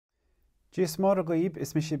Díos mór goib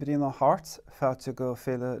is mi sé Brian hAirt fáte go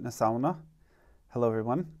féile na sauna. Hello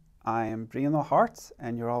everyone, I am Brian hAirt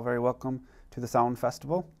and you're all very welcome to the Samhain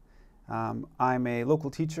Festival. I'm a local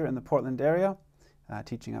teacher in the Portland area,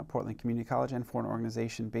 teaching at Portland Community College and for an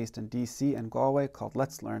organization based in DC and Galway called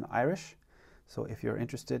Let's Learn Irish. So if you're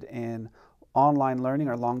interested in online learning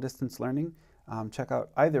or long distance learning, check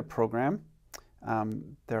out either program.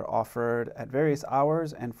 They're offered at various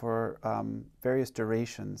hours and for various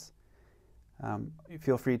durations.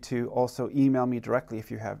 Feel free to also email me directly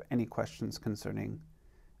if you have any questions concerning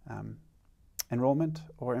enrollment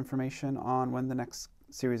or information on when the next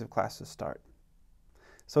series of classes start.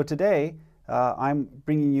 So today, I'm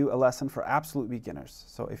bringing you a lesson for absolute beginners.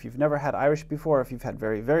 So if you've never had Irish before, if you've had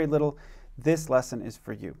very, very little, this lesson is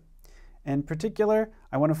for you. In particular,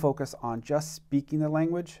 I want to focus on just speaking the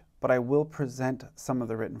language, but I will present some of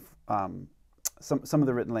the written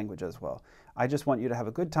language as well. I just want you to have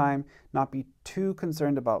a good time, not be too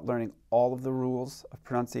concerned about learning all of the rules of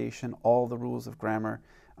pronunciation, all the rules of grammar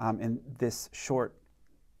in this short,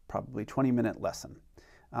 probably 20-minute lesson.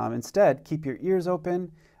 Instead, keep your ears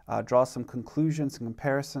open, draw some conclusions and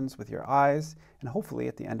comparisons with your eyes, and hopefully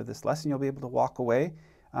at the end of this lesson you'll be able to walk away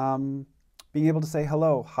being able to say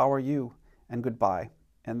hello, how are you, and goodbye.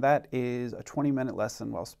 And that is a 20-minute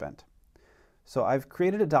lesson well spent. So I've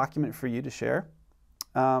created a document for you to share,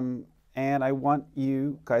 and I want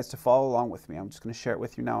you guys to follow along with me. I'm just going to share it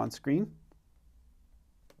with you now on screen.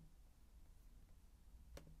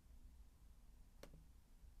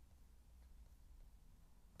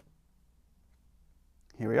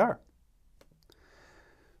 Here we are.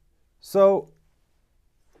 So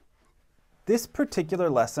this particular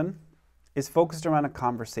lesson is focused around a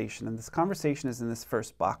conversation, and this conversation is in this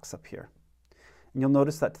first box up here. And you'll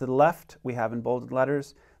notice that to the left we have in bolded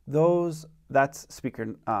letters, that's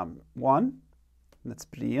speaker 1, that's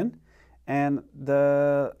Brian, and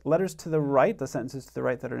the letters to the right, the sentences to the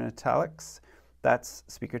right that are in italics, that's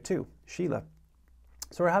speaker 2, Ceili.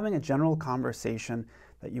 So we're having a general conversation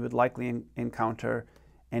that you would likely encounter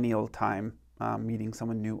any old time meeting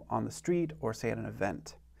someone new on the street or say at an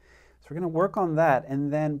event. So we're going to work on that,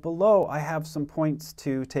 and then below I have some points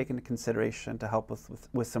to take into consideration to help us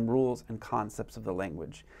with some rules and concepts of the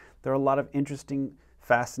language. There are a lot of interesting,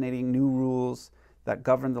 fascinating new rules that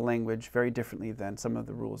govern the language very differently than some of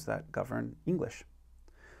the rules that govern English.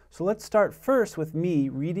 So let's start first with me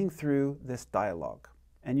reading through this dialogue,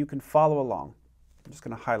 and you can follow along. I'm just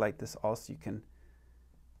going to highlight this all so you can,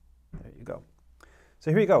 there you go. So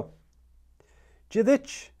here you go.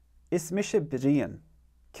 Jidich is mishe Brian.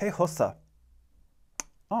 Ke hossa.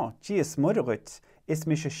 Oh, Gias mudderit is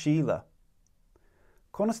mishe Ceili.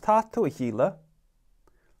 Conas tatu a Ceili.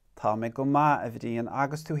 Tá me go ma a Brian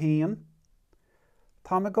agus tu hían.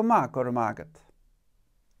 Tá me go ma gormagat.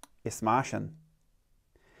 Is mashin.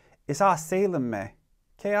 Is as Salem me.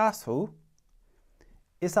 Ke as hu.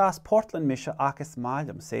 Is as Portland mishe agus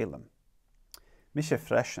Malum Salem. Mishe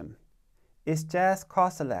freshen. Is jas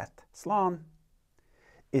cosalat slán.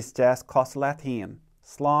 Is jas cosalat hían.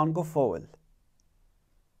 Slán go fóil.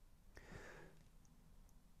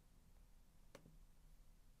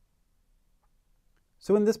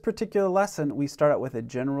 So in this particular lesson, we start out with a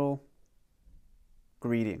general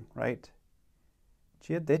greeting, right?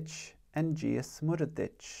 Giadich and Gias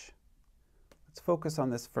muradich. Let's focus on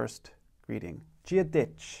this first greeting.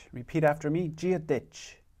 Giadich. Repeat after me.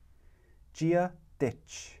 Giadich.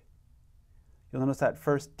 Giadich. You'll notice that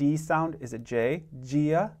first D sound is a J.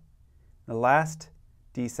 Gia. The last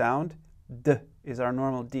D sound, D, is our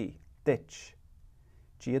normal D. Ditch.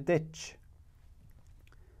 Giadich.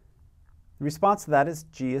 The response to that is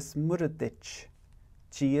Gias muradich.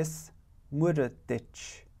 Gias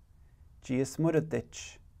muradich. Gias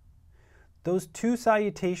muradich. Those two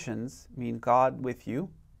salutations mean God with you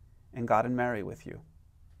and God and Mary with you,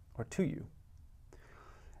 or to you.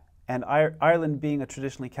 And Ireland being a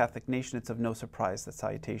traditionally Catholic nation, it's of no surprise that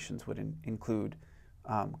salutations would include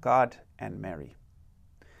God and Mary.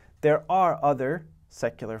 There are other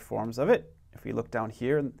secular forms of it. If we look down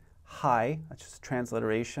here, hi, that's just a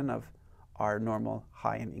transliteration of our normal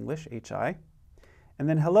hi in English, H-I. And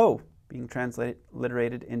then hello, being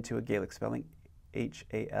transliterated into a Gaelic spelling,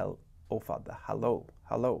 H-A-L-O fada, hello,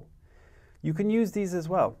 hello. You can use these as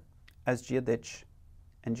well as Giadich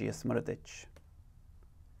and Gias muradich.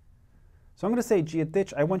 So I'm going to say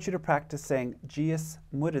Giadich. I want you to practice saying Gias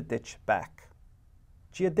muradich back.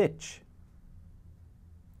 Giadich.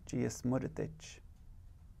 Gias muradich.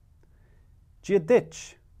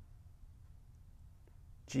 Giadich.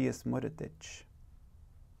 Gias muradich.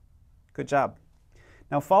 Good job.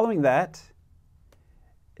 Now following that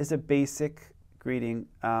is a basic greeting,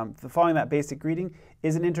 following that basic greeting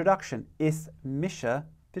is an introduction. Is misha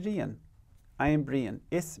brian. I am Brian.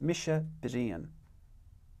 Is misha brian.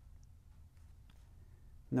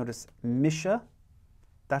 Notice misha,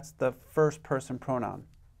 that's the first person pronoun,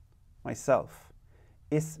 myself.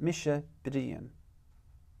 Is misha brian.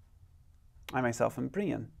 I myself am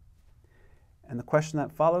Brian. And the question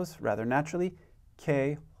that follows, rather naturally,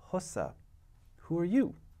 ke hosa. Who are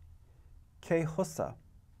you? Ke hosa.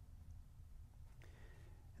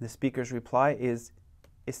 The speaker's reply is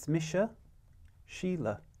Ismisha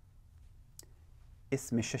Sheila.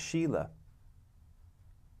 Ismisha Sheila.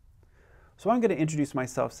 So I'm going to introduce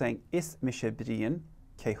myself saying Ismisha Brian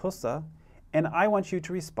Ke hosa, and I want you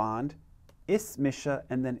to respond Ismisha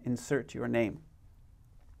and then insert your name.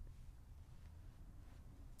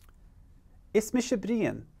 Ismisha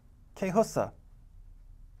Brian Ke hosa.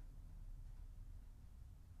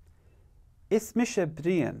 Ismisha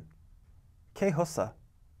Brian Ke hosa.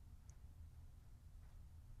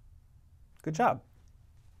 Good job.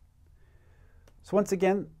 So once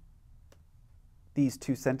again, these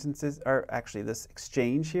two sentences are actually, this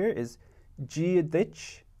exchange here is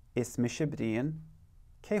Giadich Ismisha Brian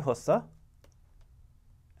Ke hosa.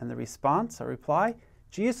 And the response or reply,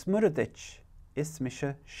 Gias Muradich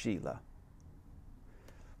Ismisha Sheila.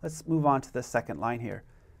 Let's move on to the second line here.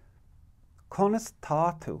 Konas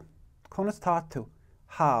tatu. Konas tatu.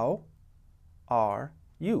 How are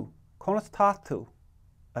you? Konas tatu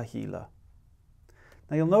ahila.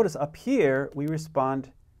 Now you'll notice up here we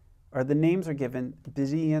respond, or the names are given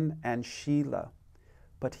Brian and Sheila,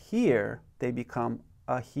 but here they become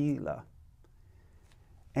ahila.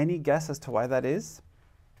 Any guess as to why that is?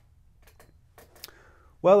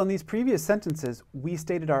 Well, in these previous sentences we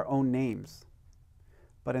stated our own names,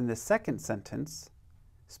 but in the second sentence,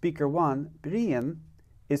 speaker one, Brian,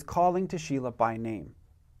 is calling to Sheila by name.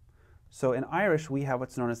 So in Irish we have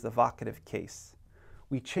what's known as the vocative case.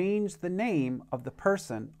 We change the name of the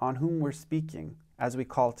person on whom we're speaking as we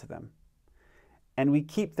call to them. And we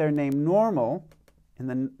keep their name normal in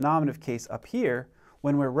the nominative case up here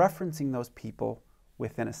when we're referencing those people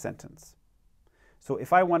within a sentence. So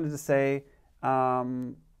if I wanted to say, I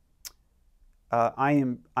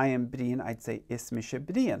am Brian, I'd say Ismisha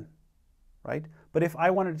Brian, right? But if I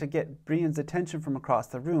wanted to get Brian's attention from across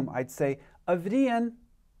the room, I'd say Avrian,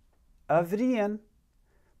 Avrian.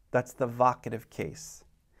 That's the vocative case.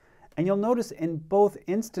 And you'll notice in both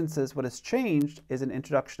instances what has changed is an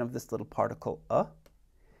introduction of this little particle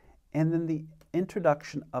and then the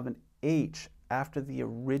introduction of an H after the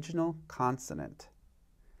original consonant.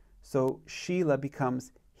 So Sheila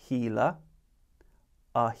becomes Hila,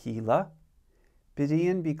 Ahila.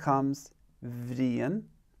 Brian becomes Vrian,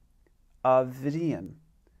 Avrian.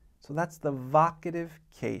 So that's the vocative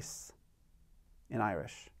case in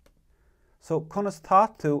Irish. So, konas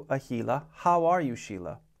tatu ahila, how are you,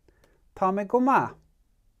 Sheila? Ta me goma,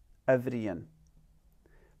 Avrian.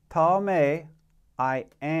 Ta me, I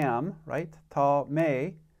am, right? Ta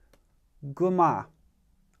me, goma,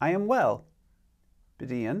 I am well,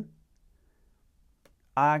 Brian.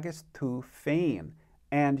 Agus tu fein,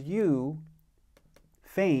 and you,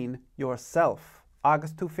 fein, yourself.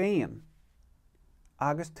 Agus tu fein.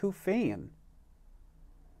 Agus tu fein.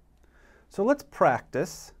 So let's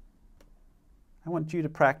practice. I want you to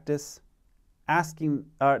practice asking,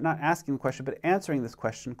 not asking the question, but answering this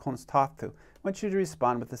question, konas tatu. I want you to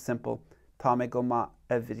respond with a simple ta me goma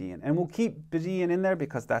Avrian. And we'll keep Brian in there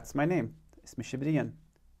because that's my name. Ismisha Brian.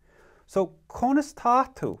 So konas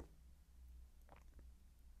tatu.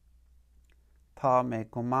 Ta me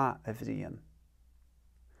goma Avrian.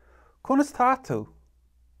 Konas tatu.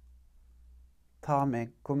 Ta me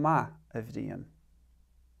goma Avrian.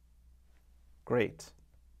 Great.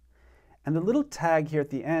 And the little tag here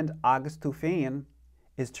at the end, agus tu fein,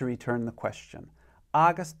 is to return the question.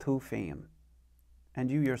 Agus tu fein.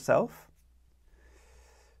 And you yourself?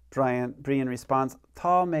 Brian responds,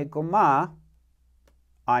 ta me goma,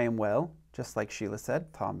 I am well, just like Sheila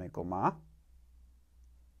said, ta me goma.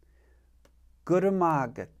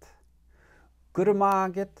 Guramagat.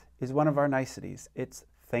 Guramagat is one of our niceties. It's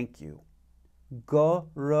thank you.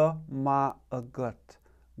 Guramagat.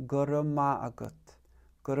 Guramagat.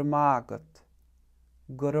 Guramagat.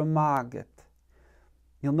 Guramagat.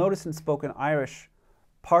 You'll notice in spoken Irish,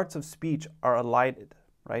 parts of speech are elided,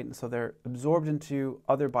 right? And so they're absorbed into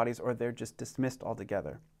other bodies or they're just dismissed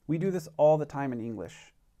altogether. We do this all the time in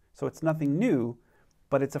English. So it's nothing new,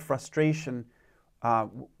 but it's a frustration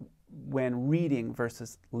when reading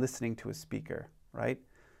versus listening to a speaker, right?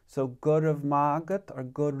 So guramagat or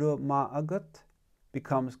guramagat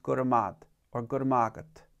becomes guramad or guramagat.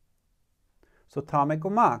 So ta me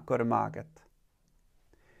goma guramagat.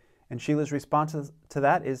 And Sheila's response to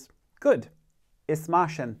that is good.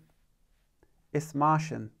 Ismashin.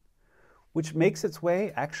 Ismashin. Which makes its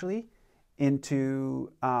way actually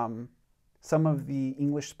into some of the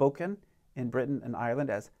English spoken in Britain and Ireland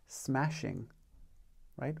as smashing,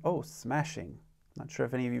 right? Oh, smashing. Not sure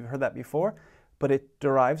if any of you have heard that before, but it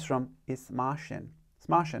derives from ismashin,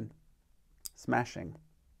 smashin, smashing.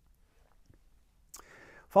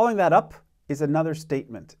 Following that up is another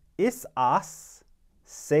statement. Is as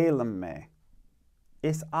Salem me.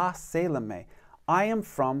 Is as Salem me. I am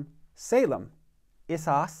from Salem. Is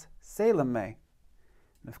as Salem me.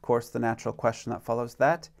 And of course, the natural question that follows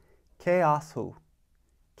that, ke as hu.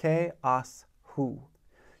 Ke as hu.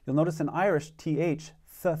 You'll notice in Irish, th,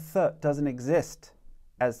 th doesn't exist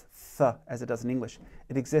as th as it does in English.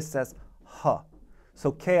 It exists as h.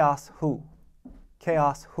 So ke as hu. Ke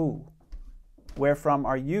as hu. Where from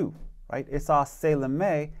are you? Right? Is as Salem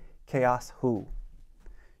me, ke as hu.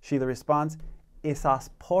 Sheila responds, is as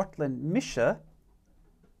Portland misha.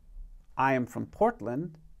 I am from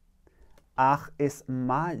Portland. Ach is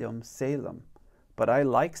Malum Salem. But I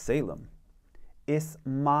like Salem. Is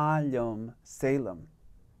Malum Salem.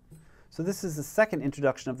 So this is the second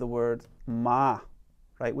introduction of the word ma,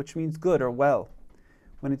 right, which means good or well.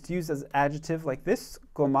 When it's used as adjective like this,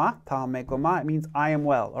 goma, ta me goma, it means I am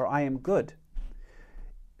well or I am good.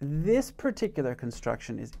 This particular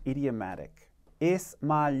construction is idiomatic. Is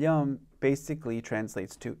malum basically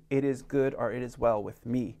translates to it is good or it is well with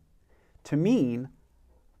me, to mean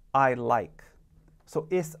I like. So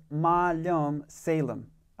is malum Salem.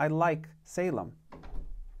 I like Salem.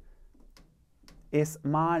 Is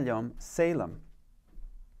malum Salem.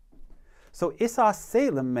 So is as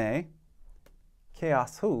Salem me, ke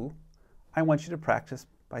as hu, I want you to practice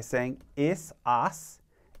by saying is as,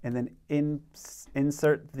 and then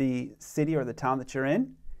insert the city or the town that you're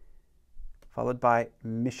in, followed by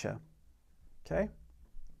misha. Okay?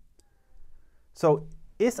 So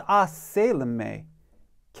is as Salem me,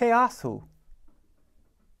 ke as hu.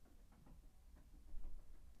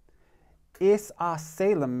 Is as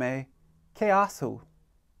Salem me, ke as hu.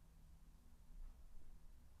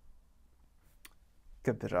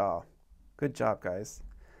 Good job, guys.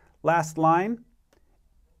 Last line,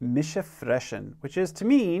 misha freshen, which is to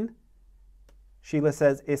mean, Sheila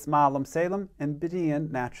says, is malum Salem, and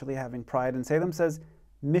Brian, naturally having pride in Salem, says,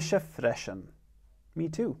 misha freshen. Me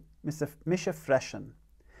too, misha freshen.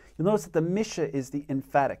 You'll notice that the misha is the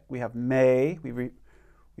emphatic. We have may,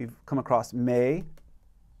 we've come across may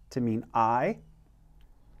to mean I.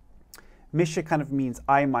 Misha kind of means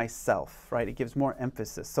I myself, right? It gives more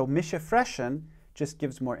emphasis. So misha freshen just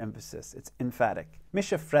gives more emphasis. It's emphatic.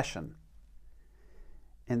 Misha freshen.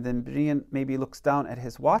 And then Brian maybe looks down at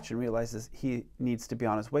his watch and realizes he needs to be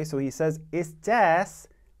on his way. So he says, is des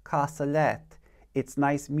kasalet. It's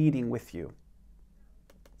nice meeting with you.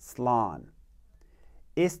 Slán.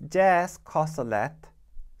 Is des kasalet.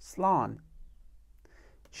 Slán.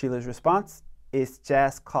 Sheila's response, is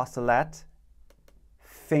des kasalet.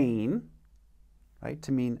 Féin, right,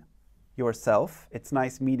 to mean yourself. It's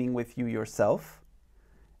nice meeting with you yourself.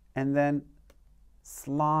 And then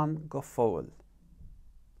slán go fóil.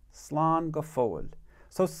 Slán go fóil.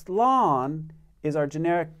 So slán is our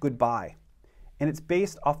generic goodbye, and it's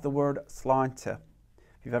based off the word sláinte.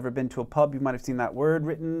 If you've ever been to a pub, you might have seen that word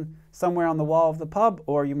written somewhere on the wall of the pub,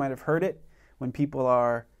 or you might have heard it when people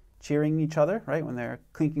are cheering each other, right, when they're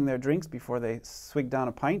clinking their drinks before they swig down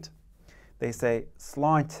a pint. They say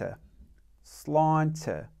sláinte,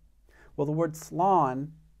 sláinte. Well, the word slán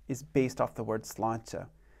is based off the word sláinte,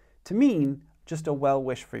 to mean just a well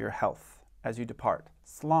wish for your health as you depart.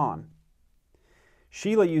 Slán.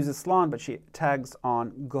 Sheila uses slán, but she tags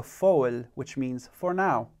on go fóil, which means for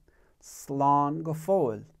now. Slán go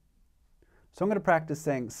fóil. So I'm going to practice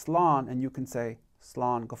saying slán, and you can say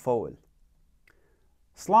slán go fóil.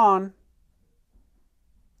 Slán,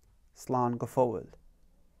 slán go fóil.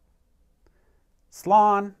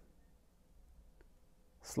 Slán,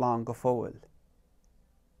 slán go fóil.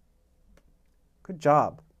 Good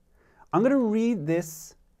job. I'm going to read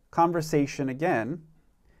this conversation again,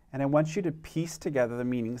 and I want you to piece together the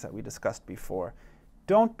meanings that we discussed before.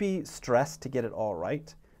 Don't be stressed to get it all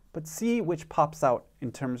right, but see which pops out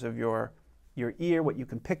in terms of your ear, what you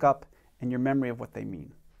can pick up, and your memory of what they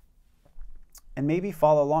mean. And maybe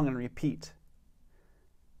follow along and repeat.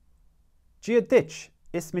 Gia dich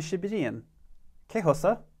is misha Brian. Ke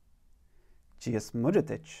hosa? Gias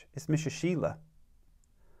mudadich is misha Sheila.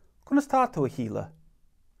 Kunas tá tú híla?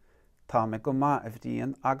 Tá me go ma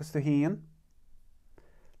Brian agus tú hían?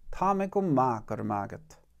 Tá me go ma gur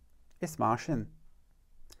magat. Is mar sin.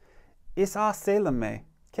 Is as Salem me,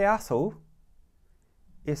 ke as ho?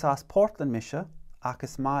 is as Portland misha ach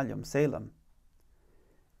is malium Salem.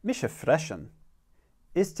 Misha freshen.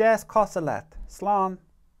 Is jazz cosalet slan.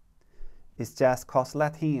 Is jazz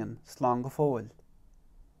cosalet hien slan gefoil.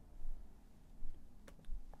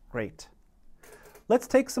 Great. Let's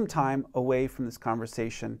take some time away from this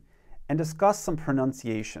conversation and discuss some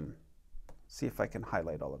pronunciation. See if I can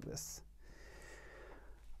highlight all of this.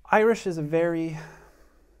 Irish is a very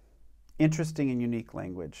interesting and unique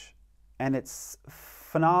language, and its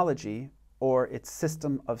phonology, or its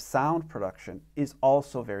system of sound production, is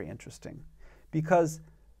also very interesting because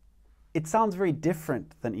it sounds very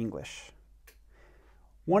different than English.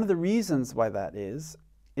 One of the reasons why that is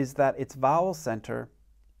that its vowel center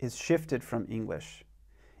is shifted from English.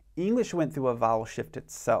 English went through a vowel shift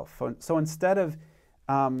itself. So instead of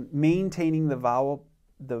maintaining the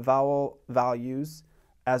vowel values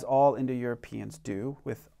as all Indo-Europeans do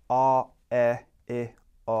with a, e,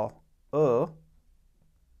 o,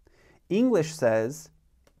 English says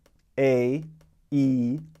a,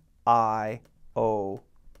 e, I, o,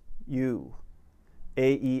 u.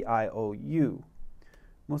 A, e, I, o, u.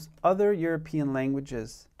 Most other European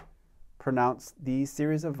languages pronounce these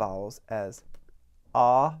series of vowels as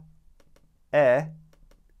a,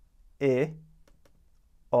 e,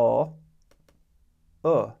 o,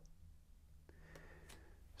 u.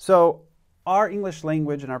 So our English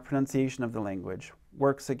language and our pronunciation of the language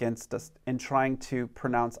works against us in trying to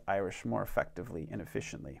pronounce Irish more effectively and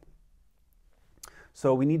efficiently.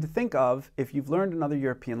 So we need to think of, if you've learned another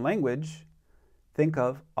European language, think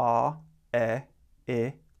of a, e,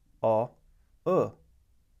 o, u.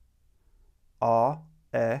 A,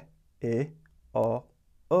 e, o,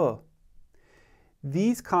 u.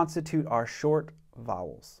 These constitute our short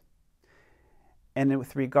vowels. And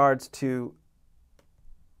with regards to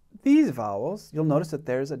these vowels, you'll notice that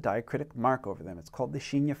there's a diacritic mark over them. It's called the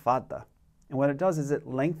Síne Fada. And what it does is it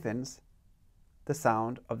lengthens the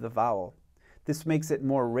sound of the vowel. This makes it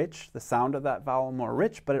more rich, the sound of that vowel more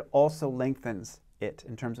rich, but it also lengthens it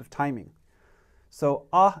in terms of timing. So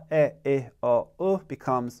a, e, o, u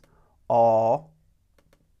becomes a,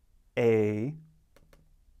 e,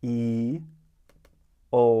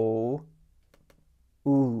 o,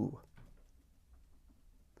 u.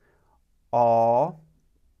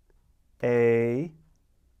 A,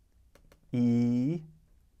 e,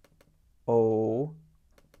 o,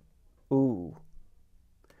 u.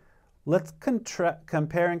 Let's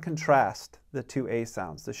compare and contrast the two A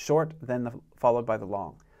sounds, the short then followed by the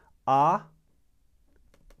long. A,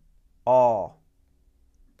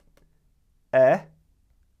 e,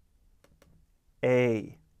 I,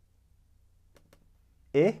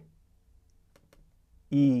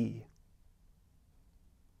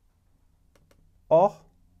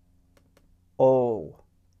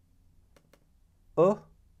 o,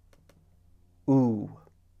 u.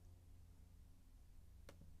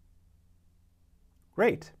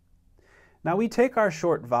 Great. Now we take our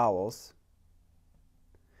short vowels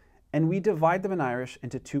and we divide them in Irish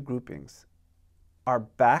into two groupings. Our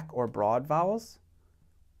back or broad vowels,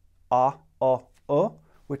 a, o, u,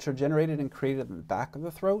 which are generated and created in the back of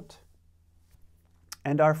the throat,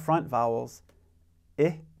 and our front vowels,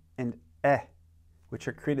 I and e, which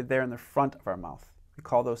are created there in the front of our mouth. We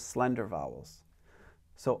call those slender vowels.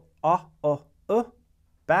 So a, o, u,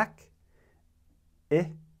 back,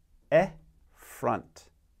 I, e, front.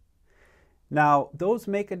 Now, those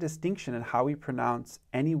make a distinction in how we pronounce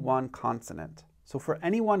any one consonant. So for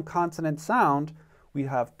any one consonant sound, we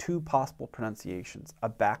have two possible pronunciations, a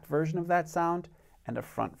back version of that sound and a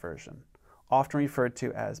front version, often referred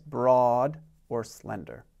to as broad or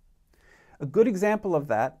slender. A good example of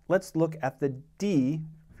that, let's look at the D,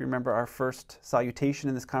 if you remember our first salutation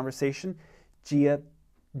in this conversation, gia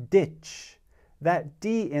ditch. That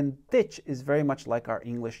D in ditch is very much like our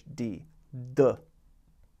English D, d.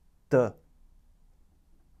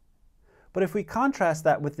 But if we contrast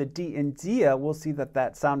that with the D in dia, we'll see that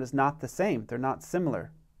that sound is not the same. They're not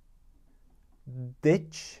similar.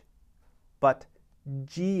 Ditch, but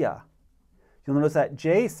gia. You'll notice that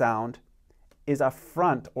J sound is a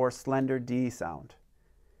front or slender D sound.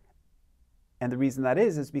 And the reason that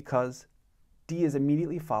is because D is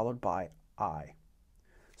immediately followed by I.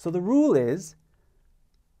 So the rule is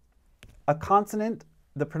a consonant,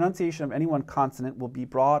 the pronunciation of any one consonant will be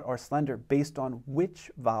broad or slender based on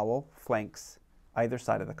which vowel flanks either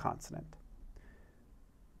side of the consonant.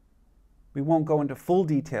 We won't go into full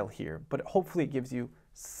detail here, but hopefully it gives you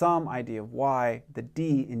some idea of why the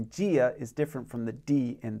D in gia is different from the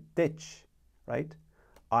D in ditch, right?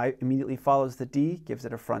 I immediately follows the D, gives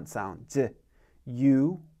it a front sound. Z.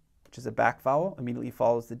 U, which is a back vowel, immediately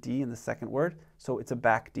follows the D in the second word, so it's a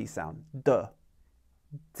back D sound. D.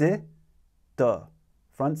 d, d.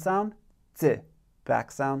 Front sound, d.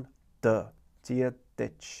 Back sound, d. Dia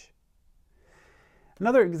ditch.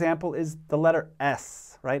 Another example is the letter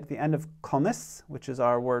S, right? At the end of conis, which is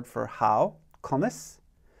our word for how, conis,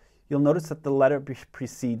 you'll notice that the letter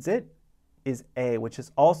precedes it is A, which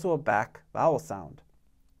is also a back vowel sound.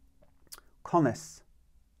 Conis,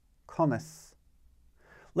 conis.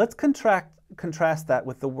 Let's contrast that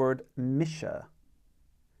with the word misha.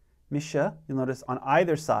 Misha, you'll notice on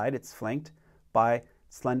either side it's flanked by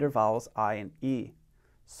slender vowels I and E.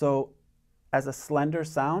 So as a slender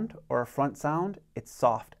sound or a front sound, it's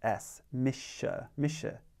soft S, misha,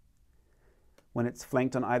 misha. When it's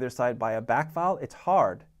flanked on either side by a back vowel, it's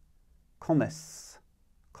hard, conis,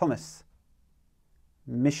 conis.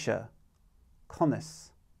 Misha,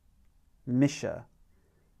 conis, misha.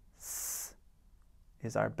 S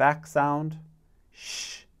is our back sound,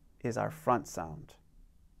 sh is our front sound.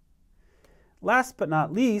 Last but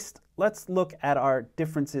not least, let's look at our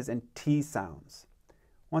differences in T sounds.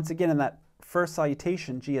 Once again, in that first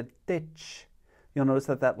salutation, gia ditch, you'll notice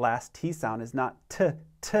that that last T sound is not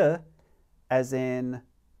t, as in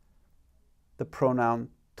the pronoun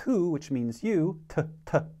tu, which means you,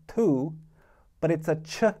 tu, but it's a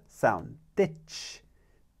ch sound, ditch,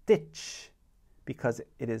 ditch, because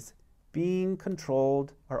it is being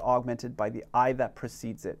controlled or augmented by the I that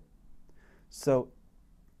precedes it. So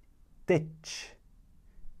ditch,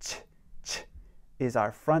 ch, is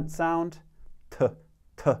our front sound, t,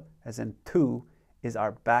 as in tu, is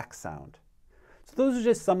our back sound. So those are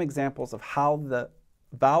just some examples of how the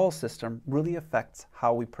vowel system really affects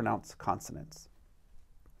how we pronounce consonants.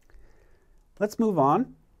 Let's move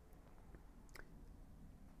on.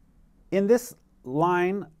 In this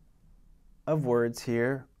line of words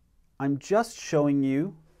here, I'm just showing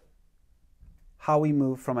you how we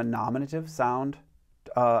move from a nominative sound,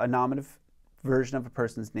 a nominative version of a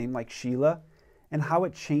person's name like Ceili, and how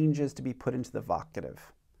it changes to be put into the vocative.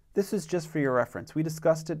 This is just for your reference. We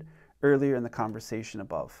discussed it earlier in the conversation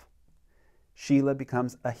above. Ceili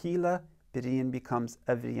becomes Ahila, Brian becomes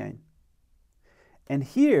Avrian. And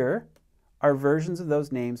here are versions of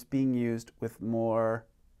those names being used with more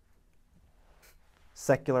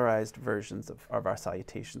secularized versions of our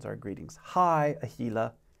salutations, our greetings. Hi,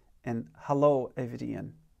 Ahila, and hello,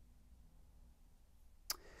 Avrian.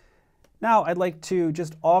 Now, I'd like to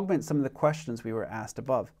just augment some of the questions we were asked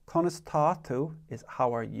above. Conis tatu is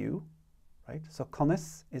how are you, right? So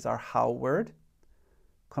conis is our how word.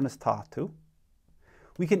 Conis tatu.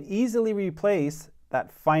 We can easily replace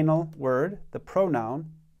that final word, the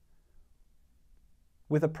pronoun,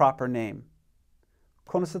 with a proper name.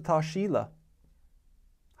 Conis ta Ceili.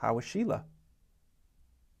 How is Ceili?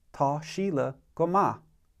 Ta Ceili goma.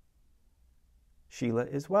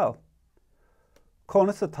 Ceili is well.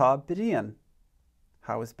 Conis ta Brian.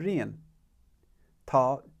 How is Brian?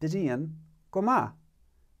 Ta Brian goma.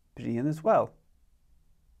 Brian is well.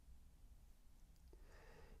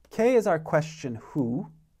 K is our question who,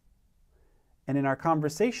 and in our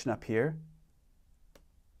conversation up here,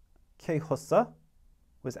 K hussa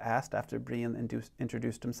was asked after Brian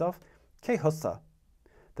introduced himself. K hussa.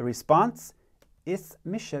 The response is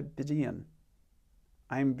misha Brian.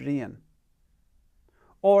 I'm Brian.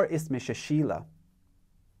 Or is misha Ceili.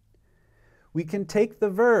 We can take the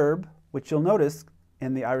verb, which you'll notice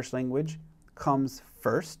in the Irish language comes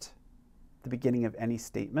first, the beginning of any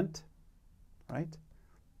statement, right?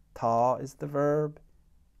 Ta is the verb,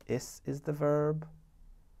 is the verb.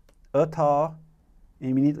 Ta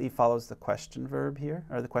immediately follows the question verb here,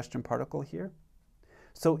 or the question particle here.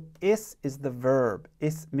 So is the verb,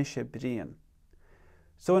 is misha Brian.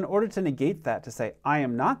 So in order to negate that, to say I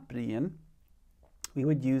am not Brian, we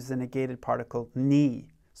would use the negated particle ni.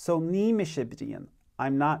 So ni misha Brian,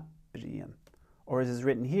 I'm not Brian. Or as is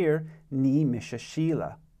written here, ni misha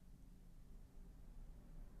Ceili.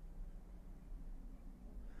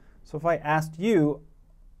 So if I asked you,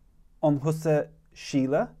 husa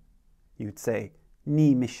Ceili, you'd say,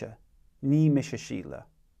 ni misha Ceili.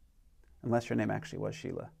 Unless your name actually was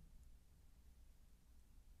Ceili.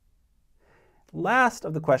 Last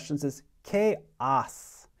of the questions is ke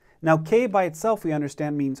as. Now ke by itself we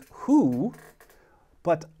understand means who,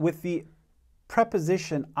 but with the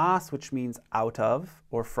preposition as, which means out of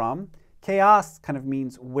or from, ke as kind of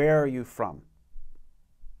means where are you from.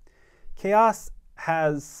 Ke as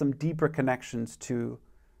has some deeper connections to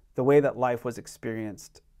the way that life was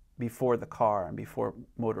experienced before the car and before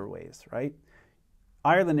motorways, right?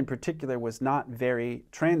 Ireland in particular was not very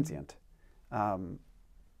transient.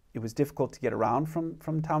 It was difficult to get around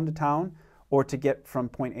from town to town or to get from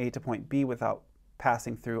point A to point B without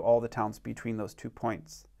passing through all the towns between those 2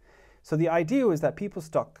 points. So the idea is that people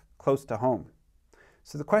stuck close to home.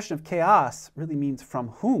 So the question of chaos really means from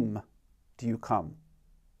whom do you come?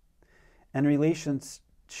 And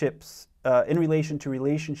relationships, in relation to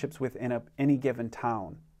relationships within any given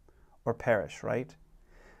town or parish, right?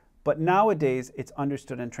 But nowadays it's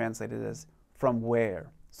understood and translated as from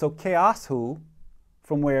where. So chaos who,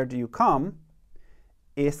 from where do you come?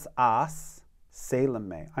 Is as Salem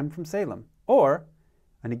me. I'm from Salem. Or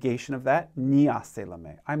a negation of that, ni as Salem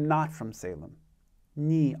me. I'm not from Salem.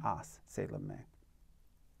 Ni as Salem me.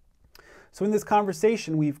 So in this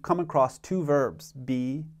conversation, we've come across two verbs,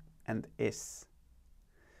 be and is.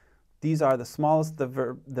 These are the smallest the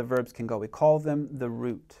verbs can go. We call them the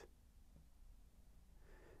root.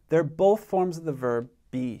 They're both forms of the verb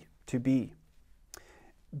be, to be.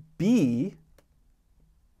 Be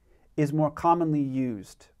is more commonly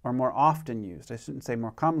used, or more often used. I shouldn't say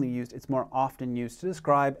more commonly used, it's more often used to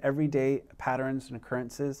describe everyday patterns and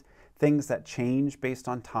occurrences, things that change based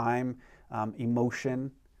on time,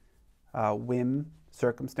 emotion, whim,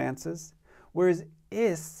 circumstances. Whereas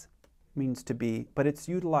is means to be, but it's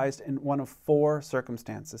utilized in one of four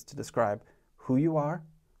circumstances to describe who you are,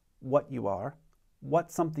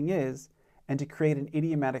 what something is, and to create an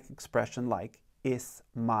idiomatic expression like is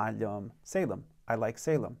malum Salem. I like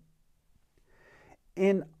Salem.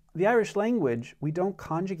 In the Irish language, we don't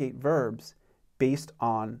conjugate verbs based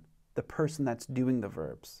on the person that's doing the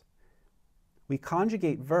verbs. We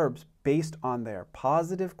conjugate verbs based on their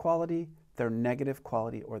positive quality, their negative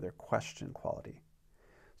quality, or their question quality.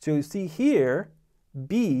 So you see here,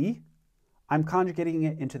 be, I'm conjugating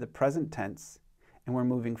it into the present tense, and we're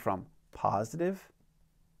moving from positive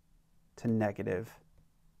to negative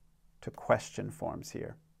to question forms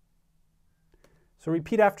here. So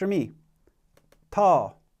repeat after me.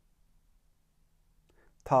 Tá.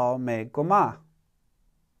 Tá me go maith.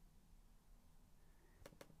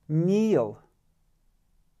 Níl.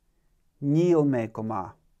 Níl me go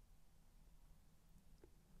maith.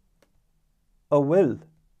 A bhfuil.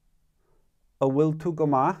 A bhfuil tú go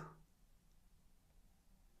maith.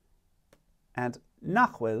 And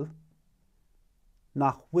nach bhfuil.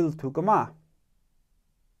 Nach bhfuil tú go maith.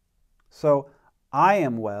 So, I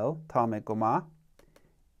am well, tá me go maith.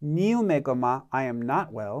 Níl me go maith, I am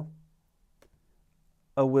not well.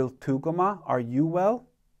 A bhfuil tú go maith, are you well?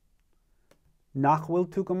 Nach bhfuil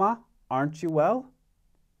tú go maith, aren't you well?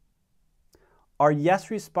 Our yes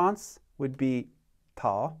response would be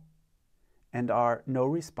tá, and our no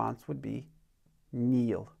response would be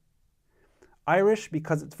níl. Irish,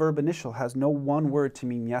 because its verb initial has no one word to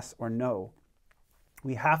mean yes or no,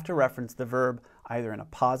 we have to reference the verb either in a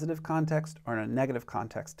positive context or in a negative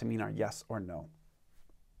context to mean our yes or no.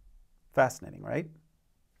 Fascinating, right?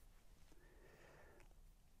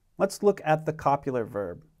 Let's look at the copular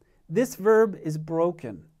verb. This verb is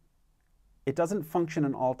broken. It doesn't function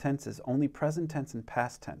in all tenses, only present tense and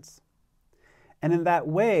past tense. And in that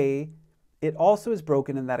way, it also is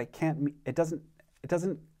broken in that it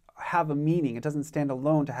doesn't have a meaning. It doesn't stand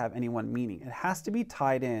alone to have any one meaning. It has to be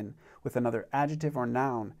tied in with another adjective or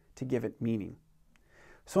noun to give it meaning.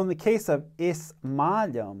 So in the case of is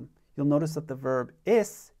malum, you'll notice that the verb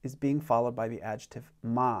is being followed by the adjective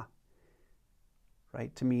ma,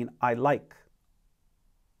 right, to mean I like.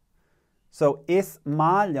 So is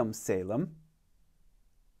malum Salem,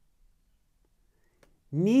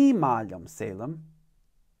 ní malum Salem,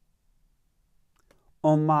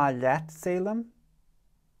 on mallet Salem,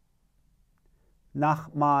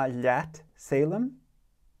 nach mallet Salem.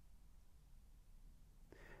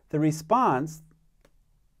 The response,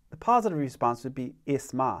 the positive response would be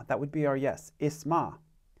isma. That would be our yes, isma.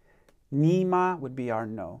 Nima would be our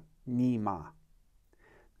no, nima.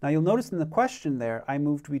 Now you'll notice in the question there, I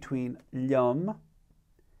moved between lum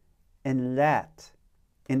and let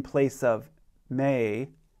in place of may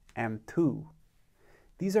and tu.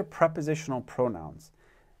 These are prepositional pronouns.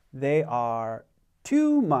 They are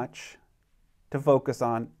too much to focus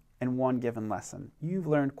on in one given lesson. You've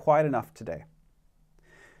learned quite enough today.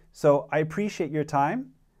 So I appreciate your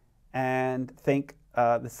time and thank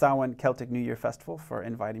the Samhain Celtic New Year Festival for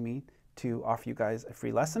inviting me to offer you guys a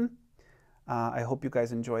free lesson. I hope you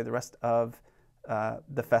guys enjoy the rest of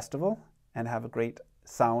the festival and have a great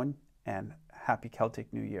Samhain and happy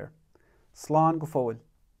Celtic New Year. Slán go fóill.